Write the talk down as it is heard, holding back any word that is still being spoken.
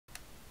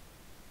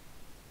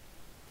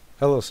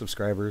Hello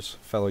subscribers,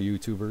 fellow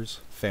YouTubers,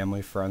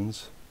 family,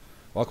 friends.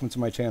 Welcome to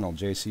my channel,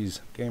 JC's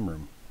Game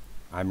Room.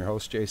 I'm your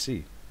host,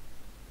 JC.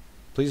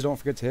 Please don't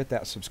forget to hit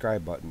that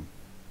subscribe button.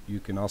 You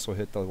can also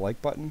hit the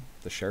like button,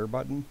 the share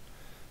button,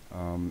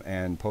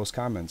 and post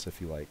comments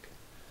if you like.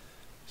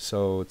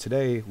 So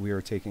today we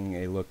are taking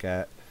a look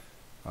at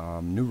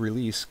new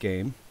release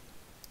game.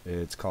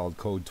 It's called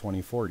Code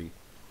 2040,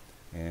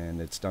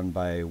 and it's done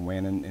by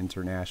Wannon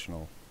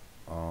International,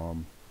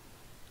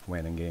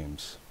 Wannon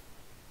Games.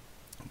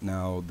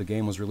 Now, the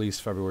game was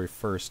released February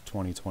 1st,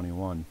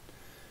 2021.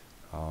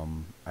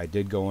 I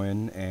did go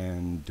in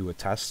and do a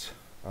test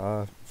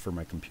for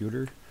my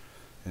computer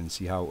and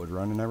see how it would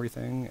run and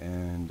everything,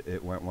 and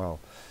it went well.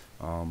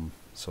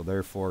 So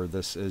therefore,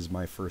 this is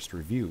my first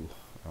review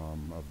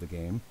of the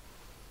game.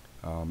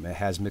 It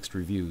has mixed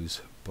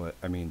reviews, but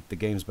I mean, the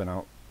game's been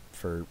out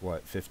for,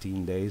 what,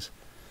 15 days?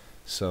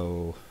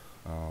 So,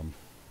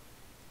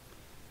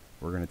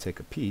 we're going to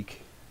take a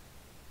peek.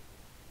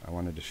 I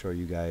wanted to show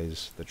you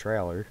guys the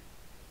trailer.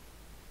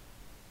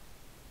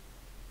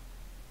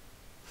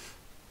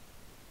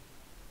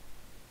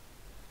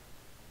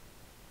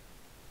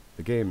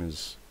 The game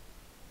is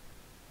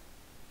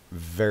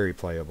very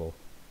playable.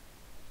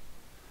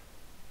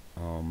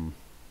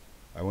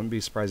 I wouldn't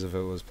be surprised if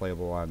it was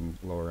playable on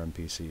lower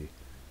MPC.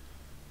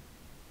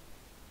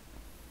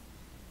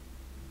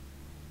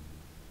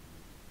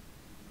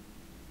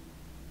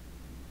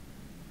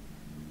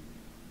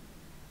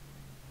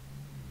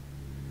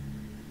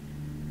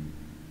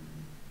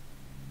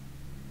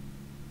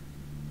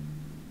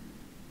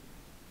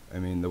 I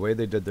mean, the way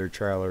they did their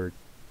trailer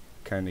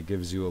kind of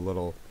gives you a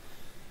little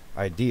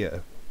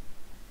idea.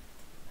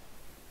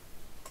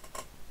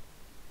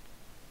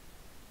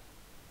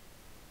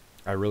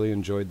 I really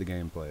enjoyed the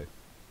gameplay.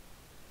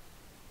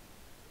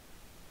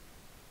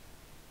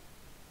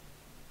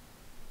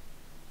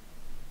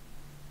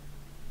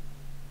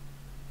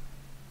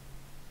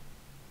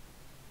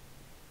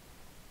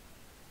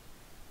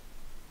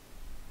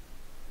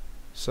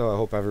 So I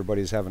hope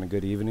everybody's having a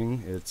good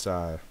evening. It's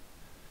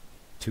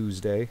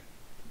Tuesday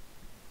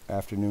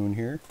afternoon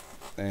here,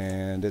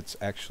 and it's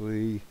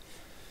actually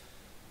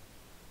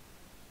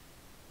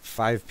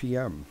 5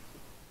 p.m.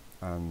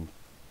 on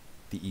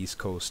the East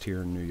Coast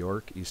here in New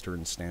York,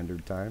 Eastern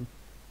Standard Time.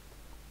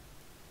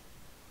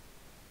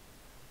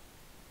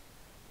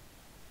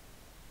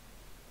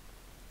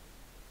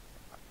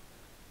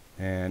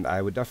 And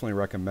I would definitely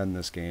recommend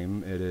this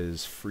game. It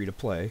is free to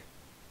play.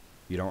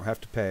 You don't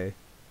have to pay.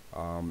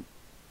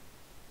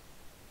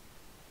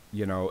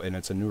 You know, and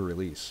it's a new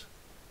release.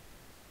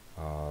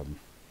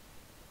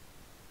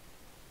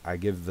 I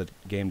give the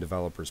game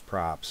developers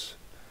props.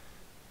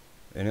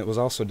 And it was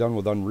also done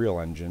with Unreal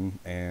Engine,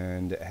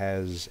 and it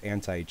has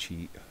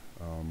anti-cheat.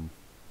 And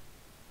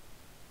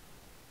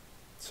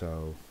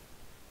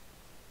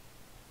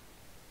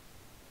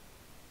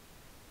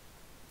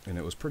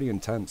it was pretty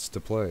intense to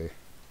play.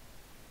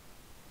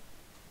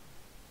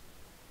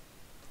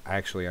 I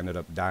actually ended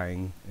up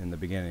dying in the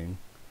beginning.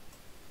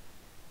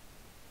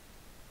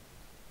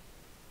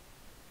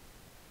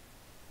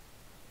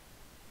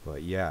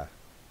 But yeah.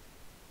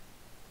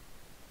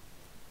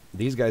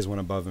 These guys went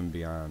above and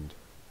beyond.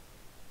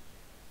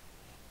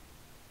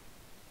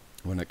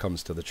 When it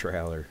comes to the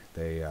trailer,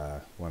 they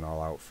went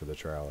all out for the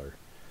trailer.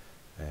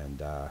 And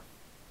the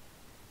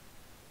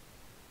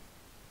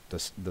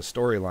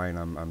storyline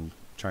I'm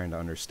trying to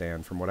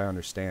understand, from what I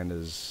understand,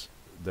 is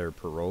they're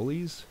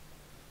parolees?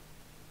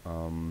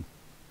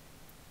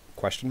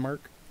 Question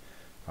mark?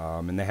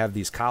 And they have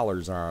these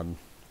collars on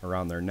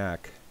around their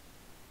neck.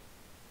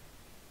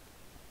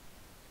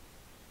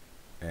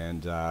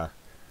 And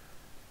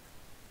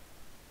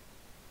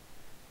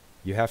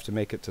you have to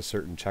make it to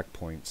certain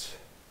checkpoints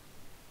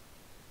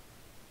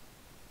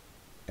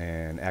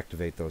and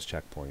activate those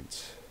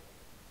checkpoints.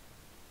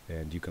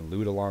 And you can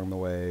loot along the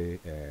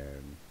way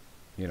and,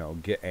 you know,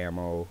 get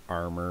ammo,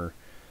 armor,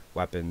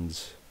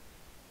 weapons.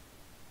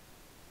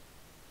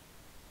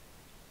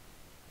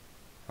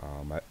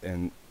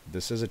 And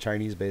this is a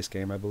Chinese-based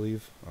game, I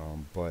believe,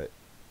 but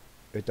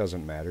it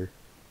doesn't matter.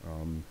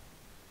 You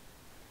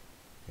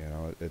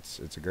know,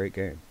 it's a great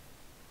game.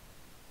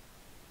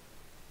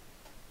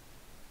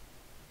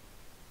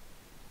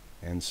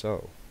 And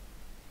so,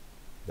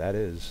 that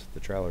is the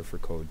trailer for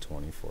Code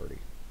 2040.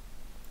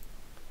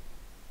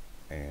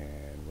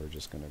 And we're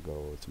just going to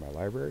go to my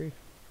library,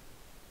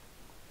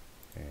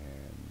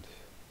 and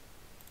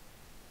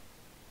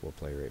we'll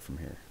play right from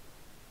here.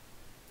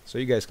 So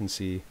you guys can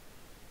see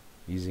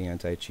easy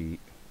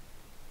anti-cheat,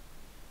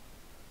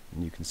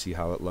 and you can see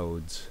how it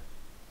loads.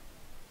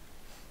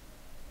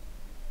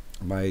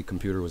 My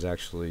computer was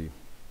actually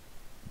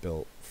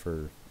built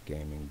for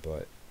gaming,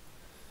 but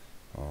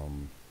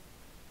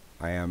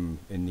I am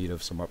in need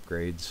of some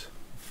upgrades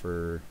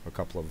for a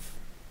couple of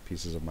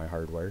pieces of my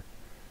hardware.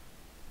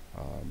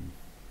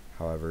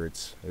 However,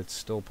 it's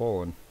still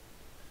pulling.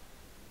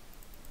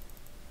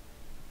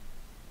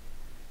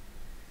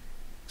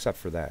 Except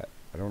for that.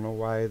 I don't know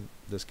why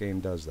this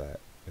game does that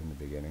in the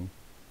beginning.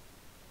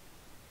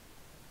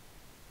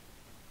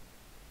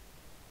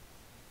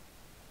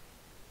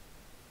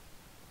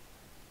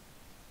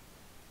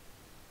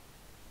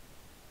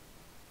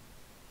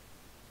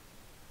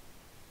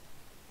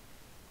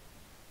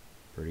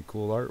 Pretty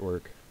cool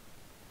artwork.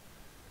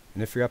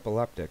 And if you're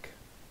epileptic,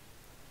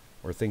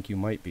 or think you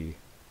might be,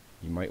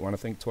 you might want to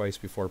think twice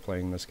before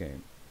playing this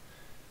game.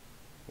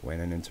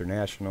 Wayne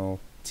International,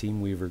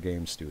 Team Weaver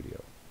Game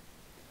Studio,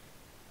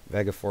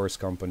 Vega Force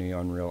Company,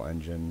 Unreal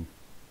Engine.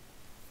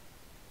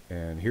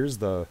 And here's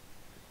the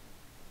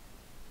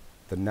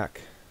neck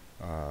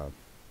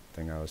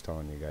thing I was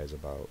telling you guys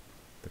about,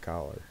 the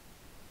collar.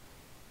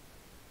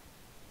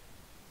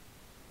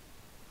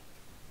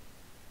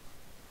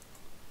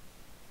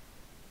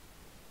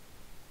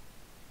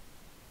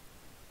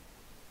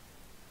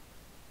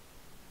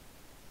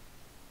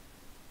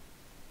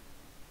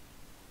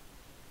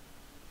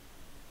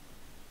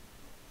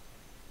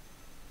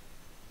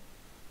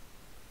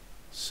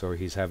 So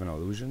he's having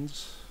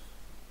illusions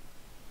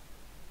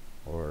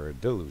or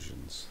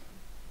delusions.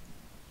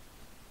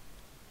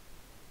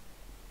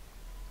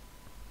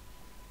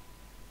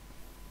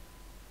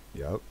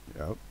 Yep.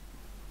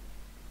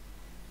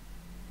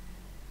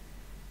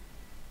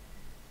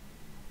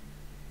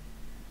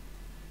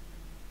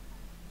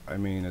 I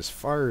mean, as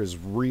far as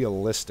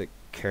realistic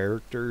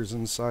characters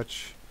and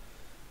such,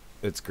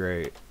 it's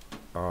great.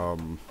 I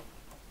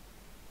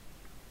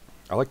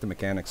like the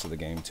mechanics of the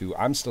game too.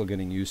 I'm still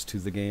getting used to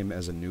the game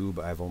as a noob.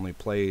 I've only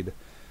played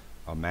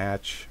a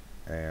match,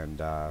 and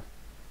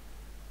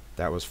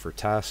that was for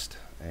test.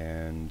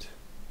 And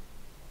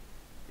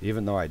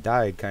even though I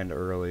died kind of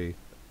early,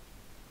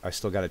 I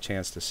still got a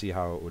chance to see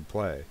how it would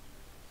play.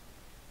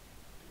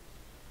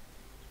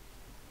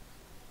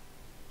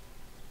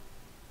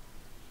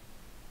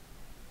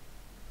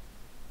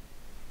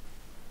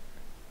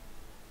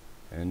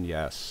 And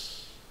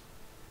yes.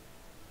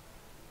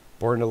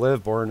 Born to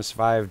live, born to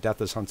survive,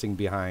 death is hunting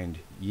behind.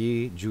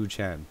 Yi Ju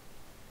Chen.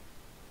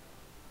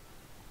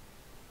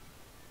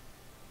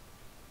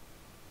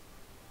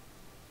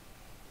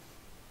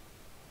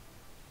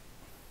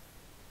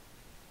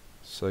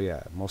 So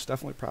yeah, most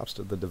definitely props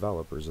to the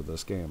developers of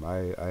this game.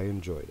 I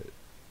enjoyed it.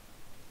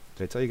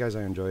 Did I tell you guys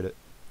I enjoyed it?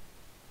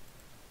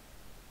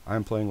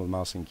 I'm playing with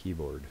mouse and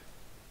keyboard.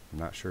 I'm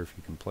not sure if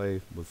you can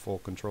play with full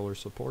controller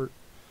support.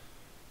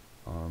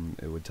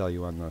 It would tell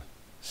you on the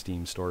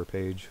Steam store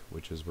page,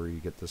 which is where you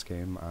get this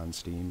game on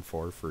Steam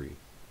for free.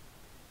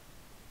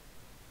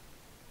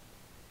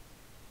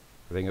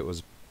 I think it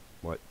was,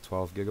 what,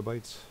 12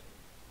 gigabytes?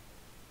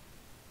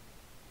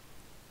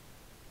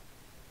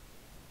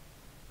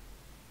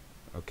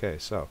 Okay,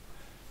 so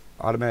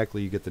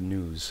automatically you get the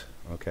news,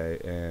 okay,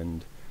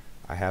 and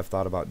I have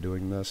thought about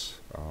doing this.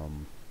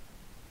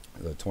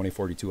 The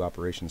 2042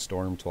 Operation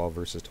Storm 12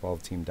 versus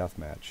 12 team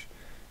deathmatch.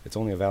 It's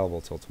only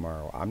available till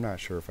tomorrow. I'm not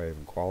sure if I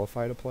even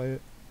qualify to play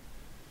it.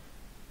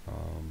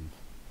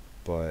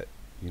 But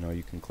you know,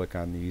 you can click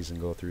on these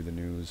and go through the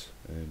news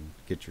and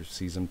get your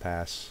season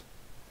pass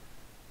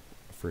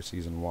for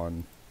season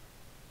 1.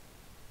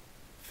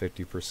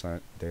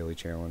 50% daily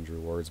challenge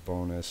rewards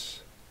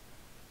bonus.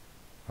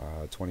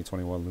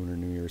 2021 Lunar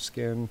New Year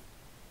skin.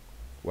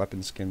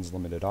 Weapon skins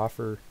limited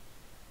offer.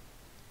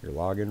 Your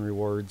login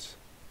rewards.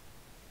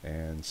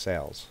 And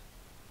sales.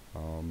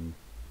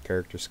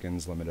 Character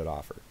skins limited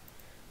offer.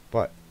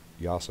 But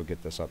you also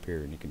get this up here,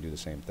 and you can do the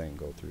same thing.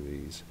 Go through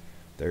these.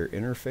 Their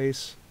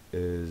interface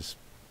is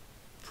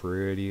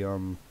pretty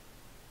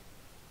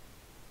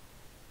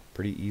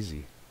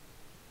easy.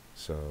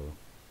 So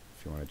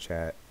if you want to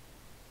chat,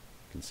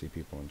 you can see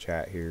people in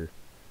chat here,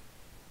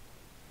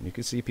 and you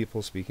can see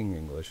people speaking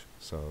English.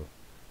 So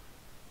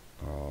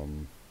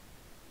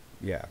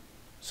yeah.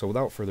 So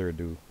without further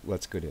ado,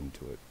 let's get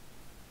into it.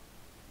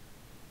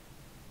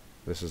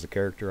 This is a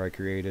character I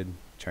created,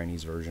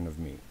 Chinese version of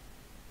me.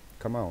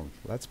 Come on,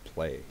 let's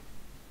play.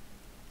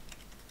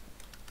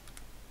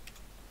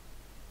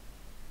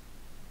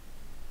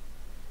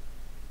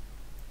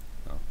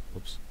 Oh,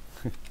 whoops.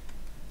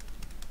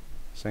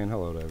 Saying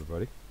hello to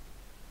everybody.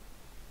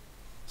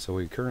 So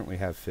we currently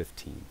have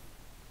 15,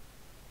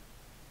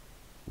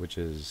 which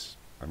is,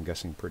 I'm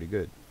guessing, pretty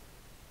good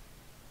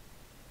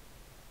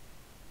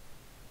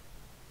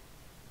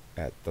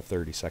at the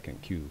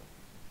 30-second queue.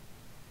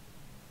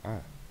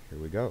 Here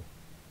we go.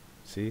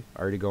 See,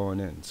 already going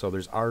in. So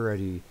there's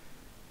already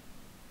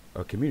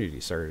a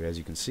community started. As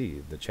you can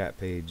see, the chat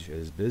page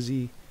is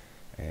busy,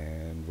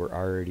 and we're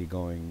already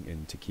going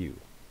into queue.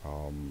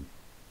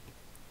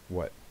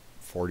 What,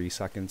 40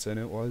 seconds in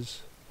it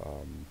was?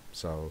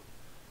 So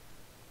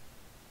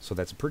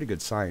that's a pretty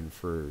good sign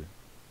for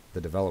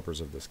the developers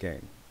of this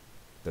game,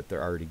 that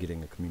they're already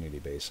getting a community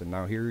base. And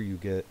now here you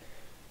get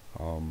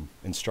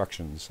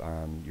instructions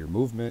on your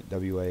movement,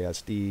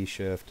 WASD,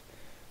 shift.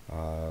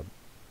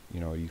 You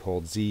know, you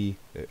hold Z,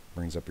 it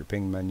brings up your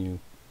ping menu.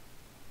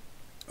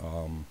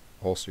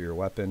 Holster your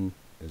weapon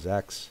is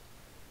X.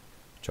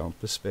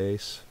 Jump is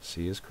space.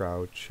 C is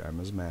crouch. M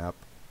is map.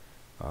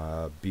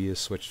 B is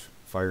switch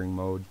firing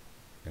mode.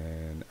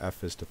 And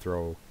F is to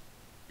throw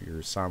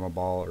your Sama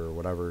ball or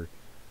whatever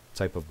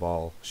type of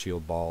ball,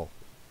 shield ball,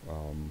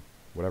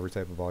 whatever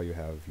type of ball you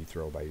have, you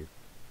throw by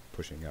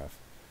pushing F.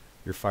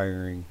 You're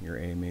firing, you're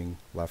aiming,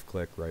 left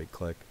click, right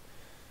click.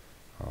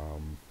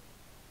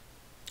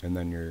 And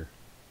then your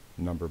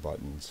number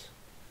buttons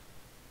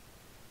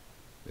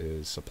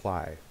is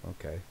supply.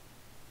 Okay.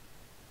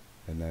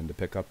 And then to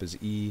pick up is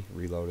E,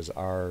 reload is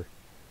R,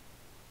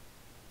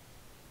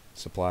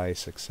 supply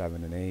 6,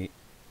 7, and 8,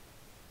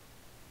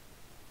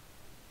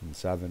 and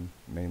 7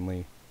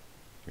 mainly.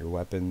 Your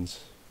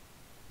weapons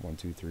 1,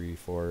 2, 3,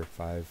 4,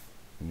 5,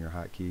 and your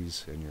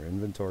hotkeys, and your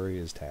inventory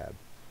is tab.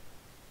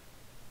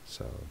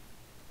 So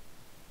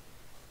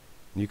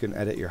you can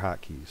edit your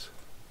hotkeys,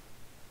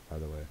 by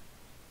the way,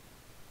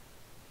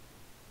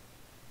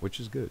 which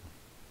is good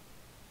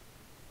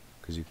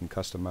because you can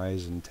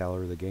customize and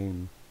tailor the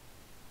game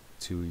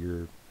to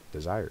your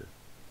desire.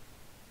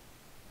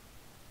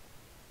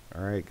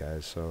 Alright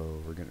guys,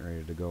 so we're getting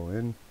ready to go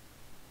in.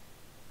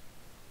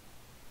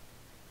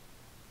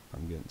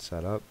 I'm getting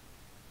set up,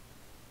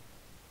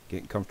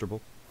 getting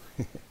comfortable.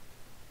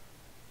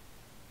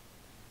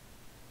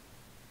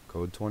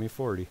 Code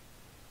 2040.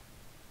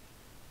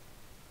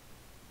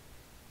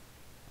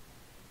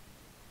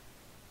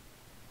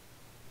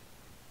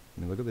 I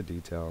mean, look at the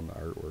detail in the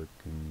artwork,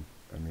 and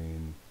I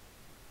mean,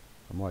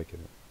 I'm liking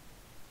it.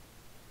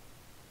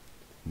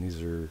 And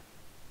these are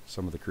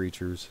some of the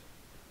creatures.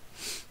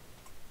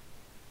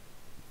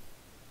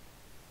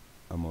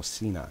 A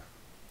Mosina.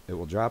 It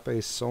will drop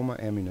a Soma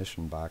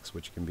ammunition box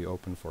which can be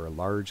opened for a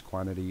large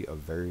quantity of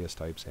various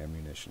types of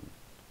ammunition.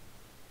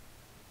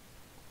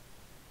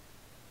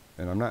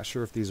 And I'm not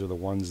sure if these are the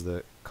ones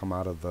that come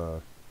out of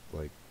the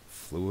like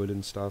fluid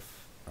and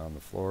stuff on the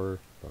floor,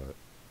 but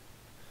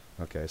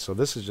okay, so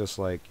this is just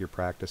like your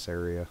practice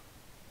area.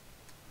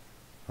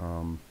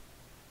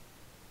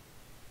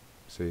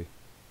 See,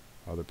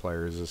 other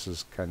players, this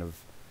is kind of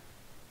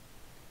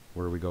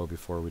where we go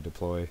before we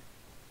deploy.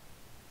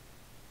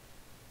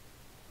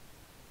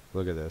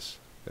 Look at this.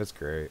 It's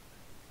great.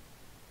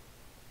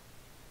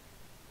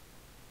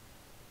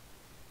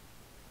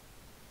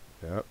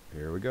 Yep,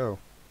 here we go.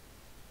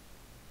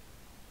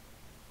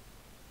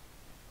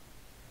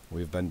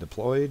 We've been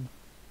deployed.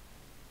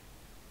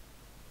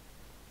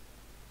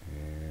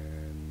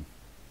 And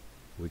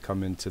we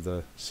come into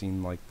the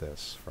scene like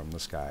this from the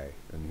sky.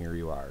 And here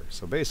you are.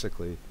 So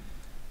basically,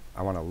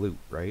 I want to loot,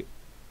 right?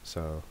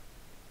 So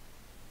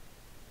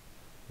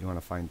you want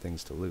to find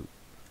things to loot.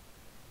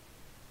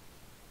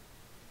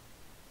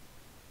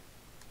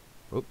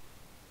 Oop.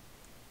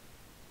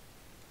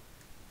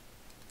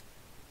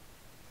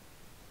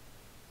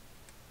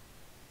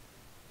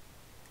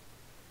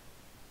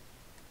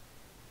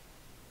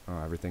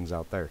 Oh, everything's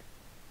out there.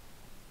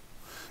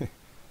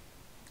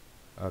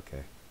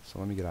 Okay, so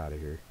let me get out of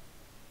here.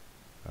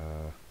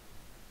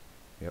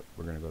 Yep,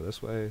 we're gonna go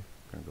this way.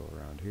 We're gonna go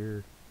around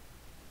here.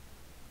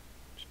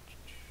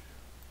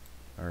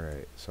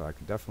 Alright, so I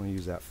could definitely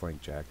use that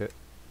flank jacket.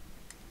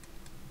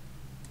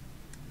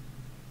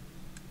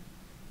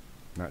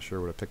 Not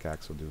sure what a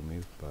pickaxe will do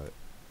me, but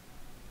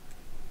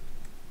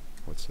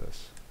what's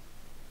this?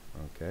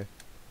 Okay,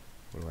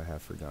 what do I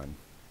have for gun?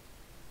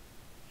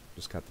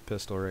 Just got the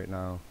pistol right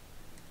now.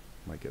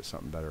 Might get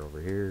something better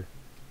over here.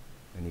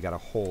 And you gotta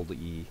hold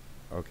E.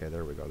 Okay,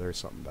 there we go. There's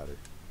something better.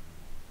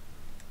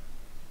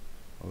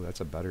 Oh,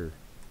 that's a better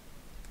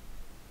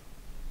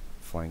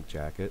flank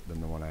jacket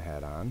than the one I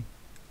had on.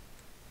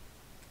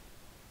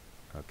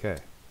 Okay,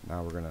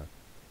 now we're gonna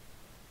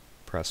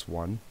press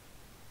 1.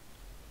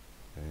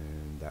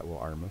 And that will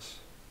arm us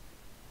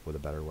with a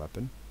better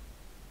weapon.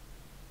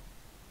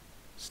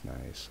 It's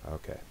nice.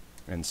 Okay.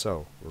 And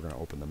so, we're going to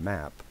open the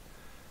map.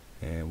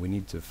 And we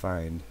need to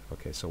find...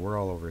 Okay, so we're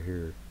all over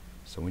here.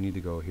 So we need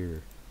to go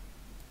here.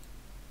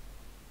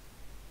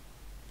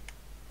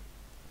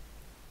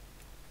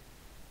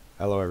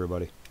 Hello,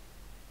 everybody.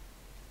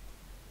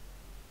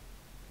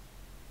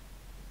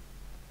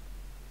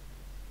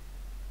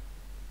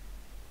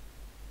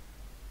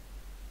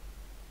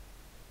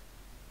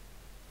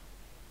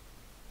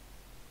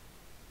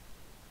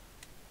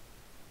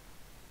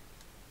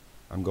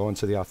 I'm going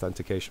to the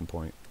authentication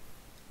point.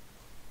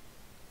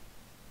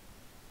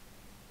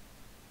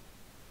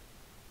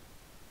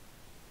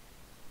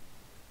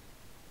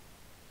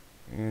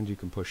 And you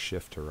can push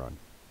shift to run.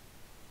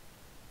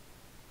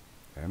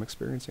 I'm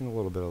experiencing a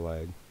little bit of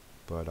lag,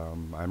 but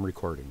I'm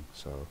recording,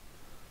 so...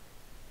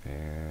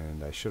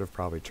 And I should have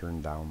probably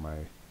turned down my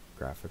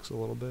graphics a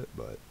little bit,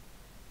 but... It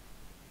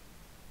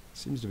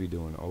seems to be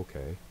doing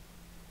okay.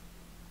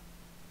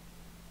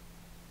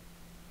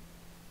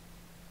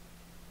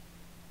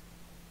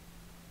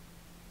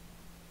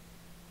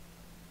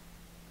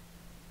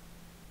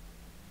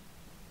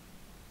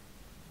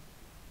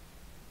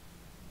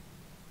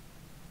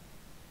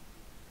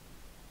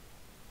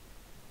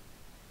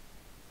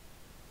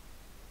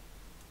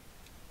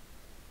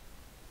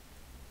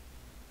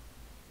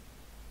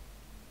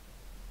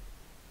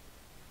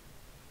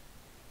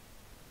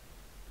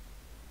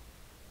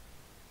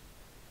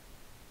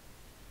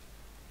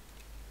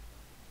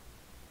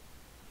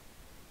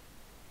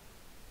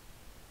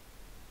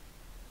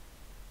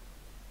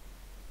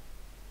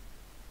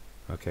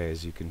 Okay,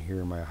 as you can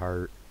hear my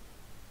heart,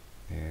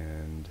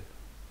 and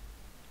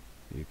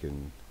you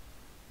can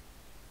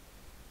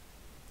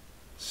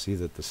see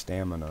that the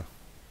stamina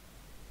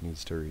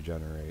needs to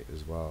regenerate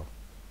as well.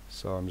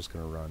 So I'm just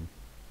going to run.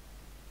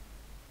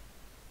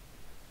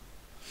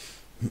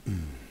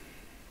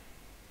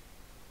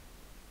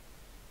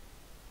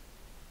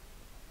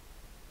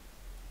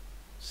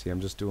 See,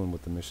 I'm just doing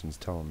what the mission's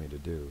telling me to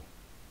do.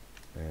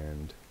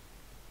 And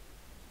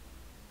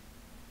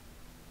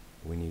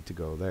we need to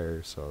go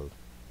there, so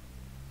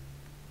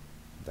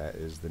that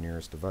is the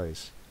nearest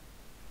device.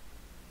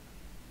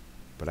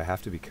 But I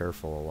have to be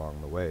careful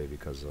along the way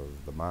because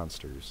of the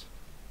monsters.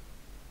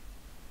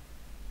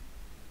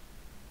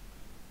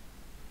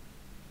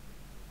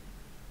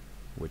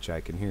 Which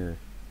I can hear.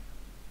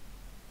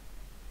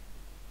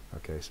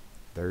 Okay, so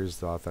there's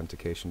the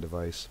authentication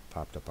device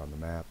popped up on the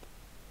map.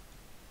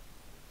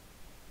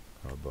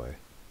 Oh boy.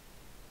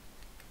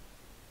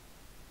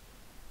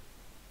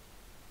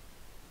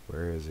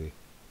 Where is he?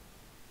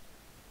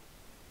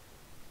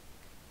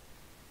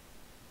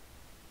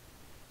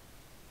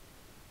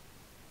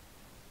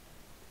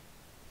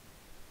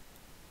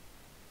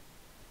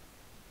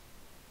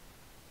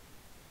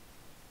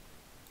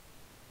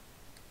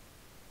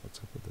 What's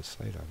up with the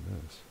sight on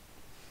this?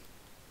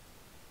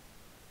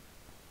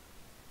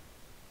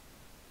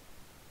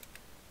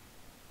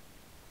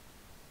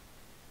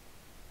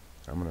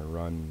 I'm gonna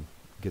run,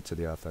 get to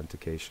the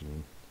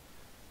authentication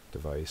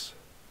device.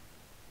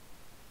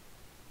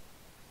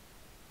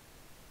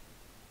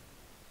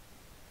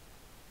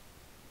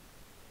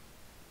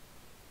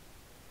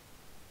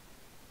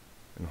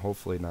 And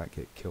hopefully not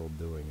get killed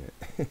doing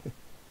it.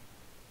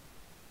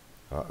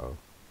 Uh-oh.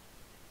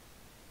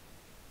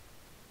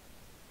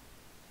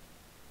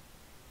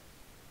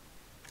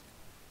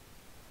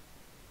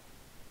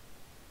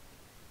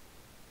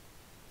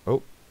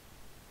 Oh,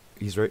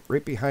 he's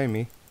right behind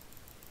me.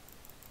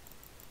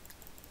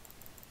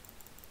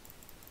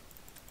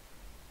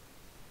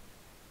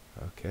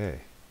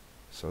 Okay,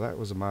 so that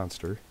was a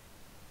monster.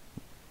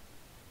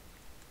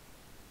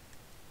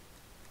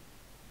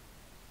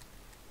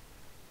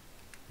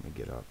 Let me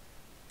get up.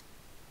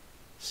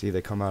 See,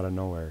 they come out of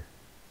nowhere,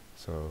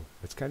 so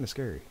it's kind of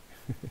scary.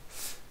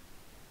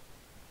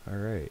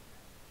 Alright.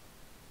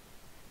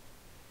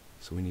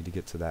 So we need to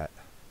get to that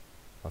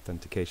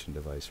authentication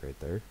device right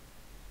there.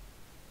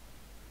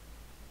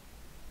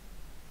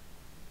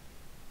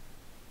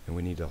 And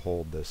we need to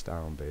hold this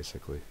down,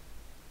 basically.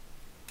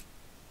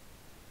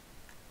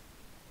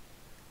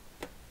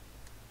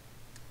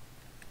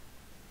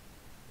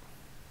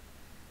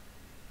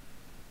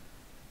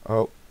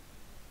 Oh.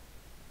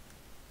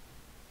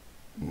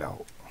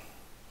 No.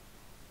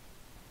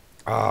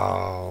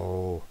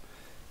 Oh.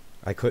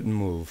 I couldn't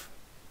move.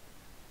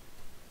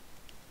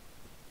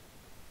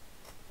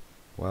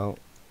 Well.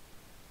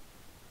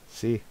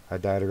 See, I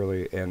died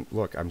early, and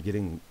look, I'm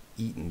getting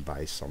eaten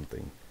by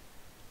something.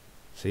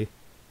 See?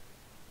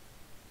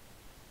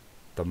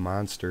 The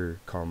monster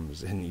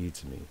comes and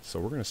eats me. So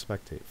we're going to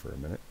spectate for a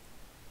minute.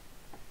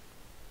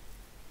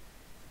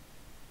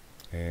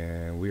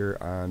 And we're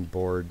on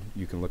board.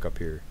 You can look up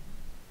here.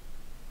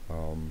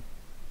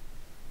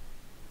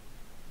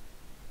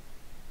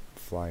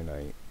 Fly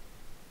Night.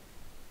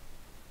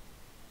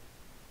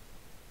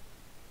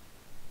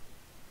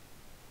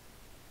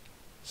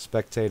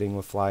 Spectating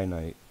with Fly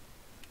Night.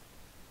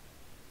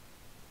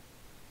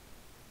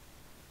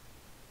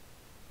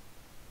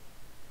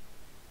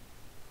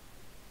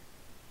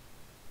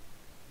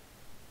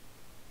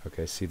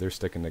 Okay, see, they're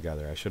sticking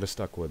together. I should have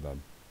stuck with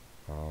them.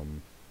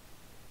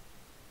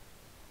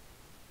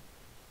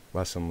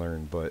 Lesson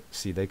learned, but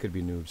see, they could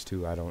be noobs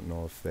too. I don't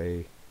know if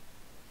they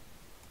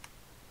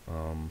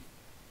I'm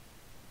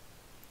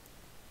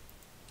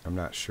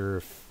not sure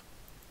if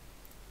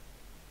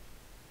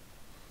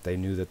they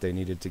knew that they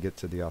needed to get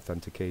to the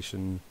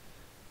authentication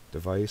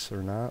device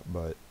or not,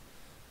 but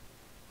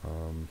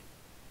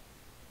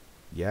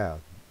yeah,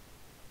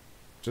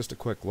 just a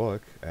quick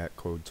look at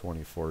code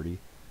 2040.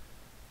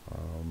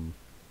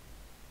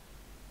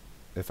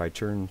 If I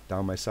turn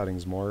down my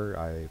settings more,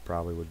 I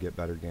probably would get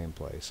better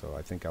gameplay, so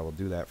I think I will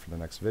do that for the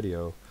next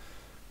video.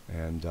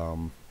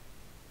 And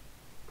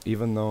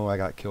even though I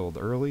got killed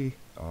early,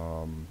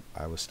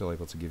 I was still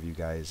able to give you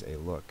guys a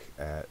look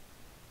at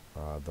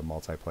the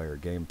multiplayer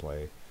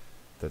gameplay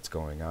that's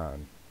going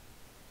on,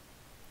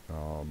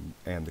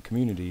 and the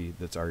community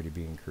that's already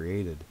being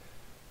created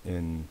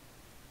in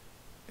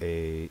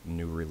a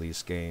new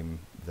release game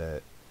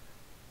that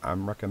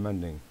I'm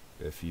recommending.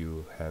 If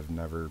you have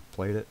never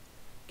played it,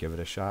 give it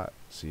a shot.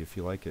 See if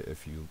you like it,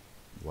 if you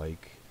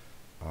like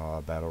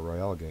Battle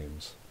Royale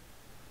games.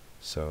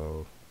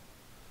 So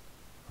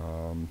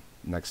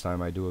next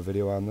time I do a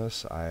video on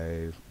this,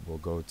 I will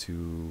go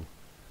to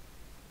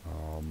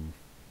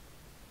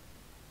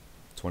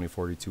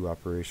 2042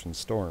 Operation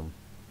Storm,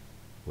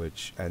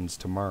 which ends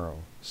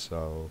tomorrow.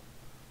 So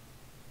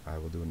I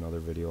will do another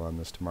video on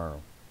this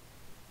tomorrow.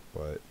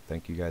 But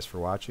thank you guys for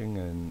watching,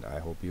 and I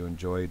hope you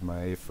enjoyed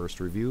my first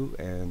review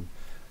and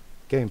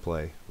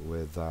gameplay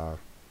with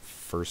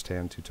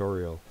first-hand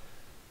tutorial.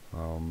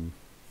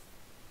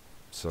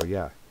 So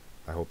yeah,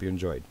 I hope you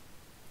enjoyed.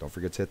 Don't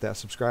forget to hit that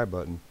subscribe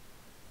button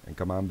and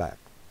come on back.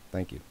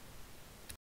 Thank you.